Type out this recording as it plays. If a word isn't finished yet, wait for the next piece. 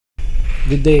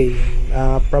Good day.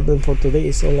 Problem for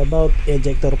today is all about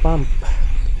ejector pump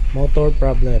motor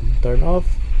problem. Turn off,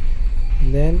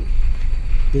 and then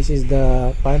this is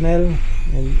the panel,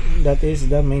 and that is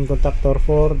the main contactor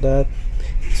for that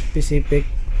specific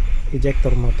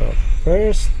ejector motor.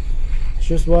 First, as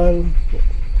usual,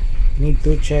 need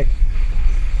to check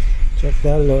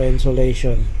the low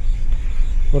insulation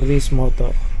for this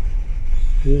motor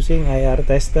using IR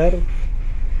tester.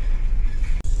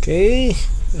 Okay,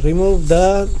 remove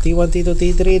the T1, T2,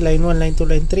 T3, line 1, line 2,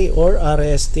 line 3, or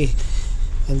RST,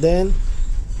 and then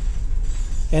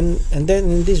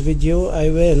in this video I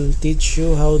will teach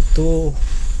you how to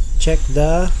check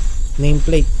the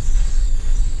nameplate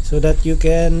so that you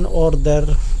can order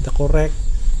the correct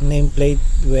nameplate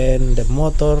when the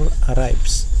motor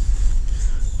arrives.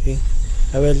 Okay,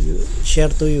 I will share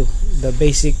to you the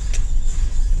basic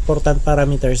important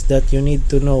parameters that you need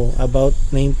to know about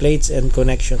nameplates and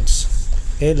connections.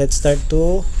 Okay, let's start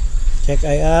to check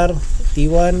IR.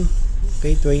 T1,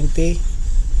 okay, 20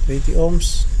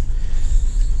 ohms.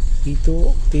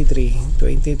 T2, T3,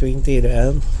 20.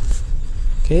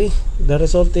 Okay, the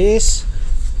result is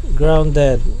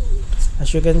grounded.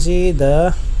 As you can see,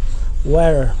 the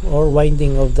wire or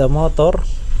winding of the motor,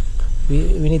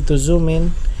 we need to zoom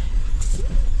in.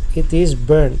 It is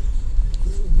burnt.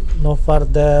 No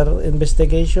further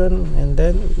investigation, and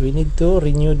then we need to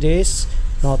renew this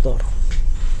motor.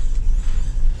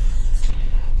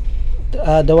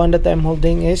 The one that I'm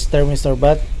holding is thermistor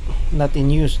but not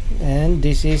in use, and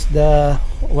this is the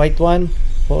white one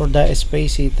for the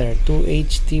space heater,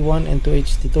 2HT1 and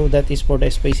 2HT2, that is for the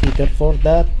space heater for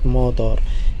that motor,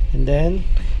 and then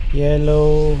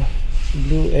yellow,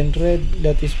 blue and red,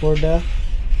 that is for the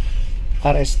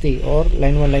RST or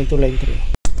line 1, line 2, line 3.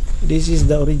 This is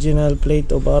the original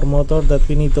plate of our motor that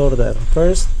we need to order.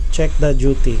 First, check the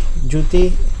duty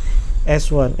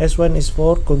S1. S1 is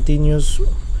for continuous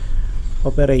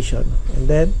operation, and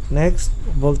then next,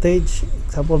 voltage,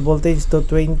 example voltage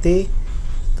 220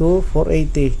 to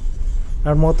 480.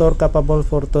 Our motor capable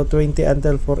for 220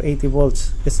 until 480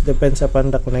 volts. This depends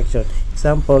upon the connection.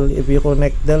 Example, if you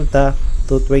connect delta,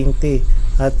 220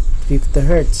 at 50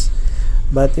 Hertz,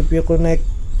 but if you connect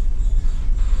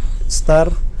star,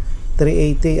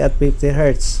 380 at 50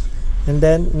 Hertz. And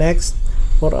then next,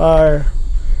 for our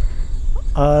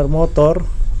motor,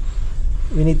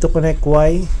 we need to connect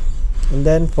Y, and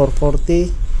then for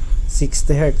 40,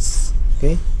 60 Hertz.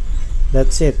 Okay,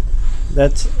 that's it.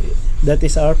 That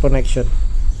is our connection.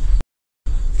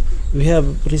 We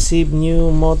have received new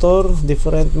motor,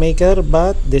 different maker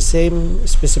but the same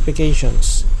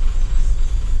specifications.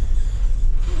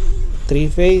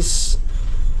 3-phase.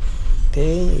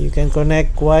 Okay, you can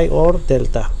connect Y or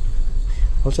delta.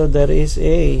 Also, there is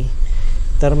a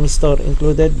thermistor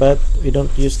included, but we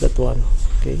don't use that one.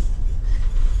 Okay,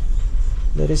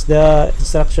 there is the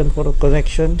instruction for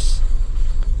connections,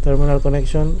 terminal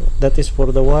connection, that is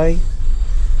for the Y,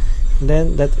 and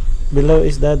then that below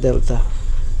is the delta.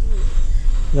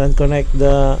 Then connect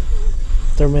the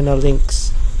terminal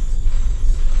links.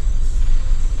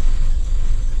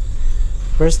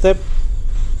 First step,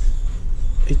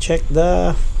 we check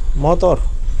the motor.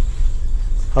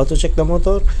 How to check the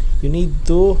motor? You need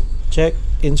to check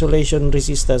insulation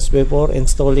resistance before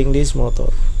installing this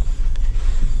motor.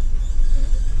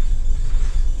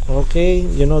 Okay,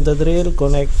 you know the drill.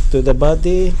 Connect to the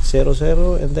body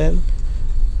 00, and then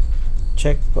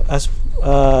check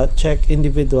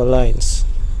individual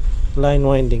line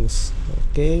windings.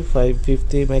 Okay,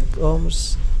 550 meg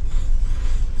ohms,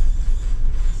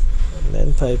 and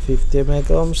then 550 meg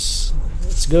ohms.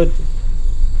 It's good.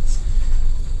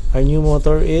 Our new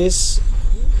motor is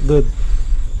good.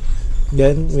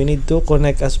 Then we need to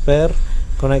connect as per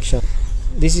connection.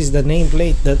 This is the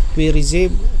nameplate that we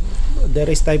received. There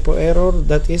is typo error,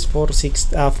 that is for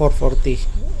 440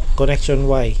 connection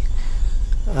Y.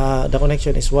 The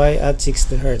connection is Y at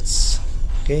 60 Hertz.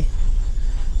 Okay,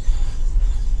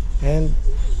 and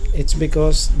it's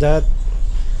because that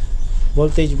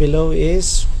voltage below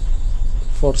is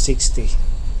 460.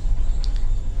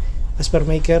 As per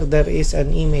maker, there is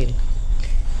an email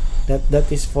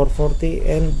that is 440,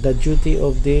 and the duty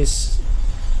of this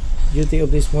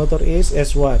motor is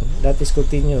S1, that is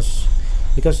continuous,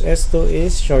 because S2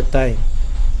 is short time,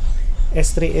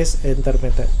 S3 is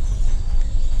intermittent.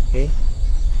 Okay,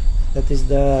 that is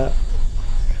the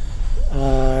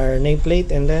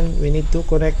nameplate, and then we need to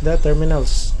connect the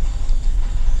terminals.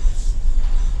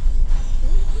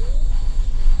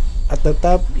 At the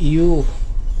top, W,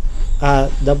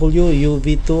 U,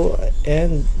 V2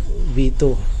 and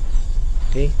V2.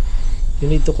 Okay, you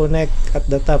need to connect at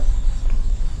the top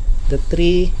the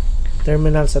 3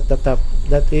 terminals at the top.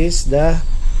 That is the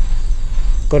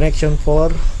connection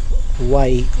for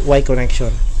Y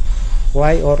connection,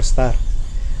 Y or star.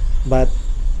 But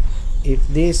if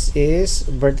this is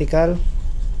vertical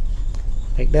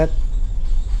like that,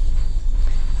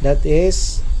 that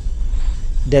is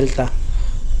delta.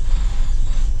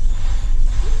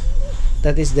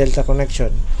 That is delta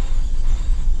connection.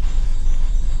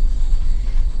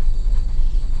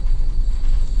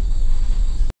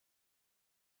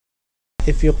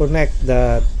 If you connect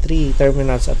the 3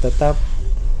 terminals at the top,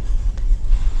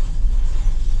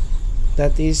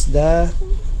 that is the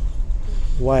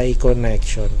Y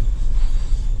connection.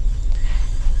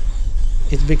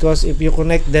 It's because if you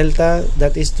connect delta,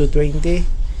 that is 220,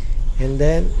 and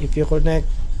then if you connect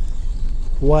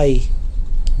Y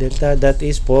delta, that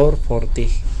is 440.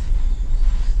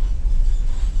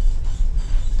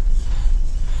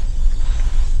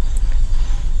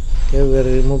 Okay,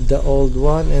 we remove the old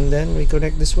one and then we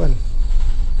connect this one.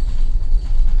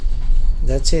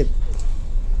 That's it.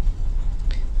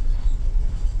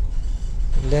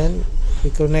 And then we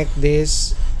connect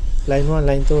this line 1,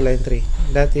 line 2, line 3.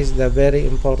 That is the very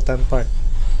important part.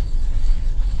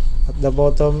 At the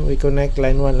bottom, we connect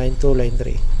line 1, line 2, line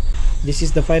 3. This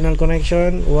is the final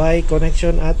connection, Y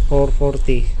connection at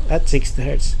 440 at 60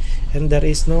 Hz. And there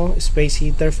is no space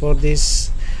heater for this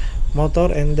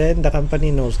motor, and then the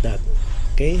company knows that.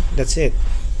 Okay, that's it.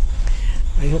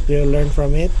 I hope you learned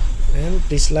from it, and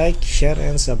please like, share,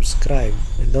 and subscribe,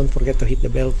 and don't forget to hit the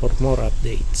bell for more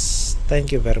updates.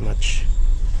 Thank you very much.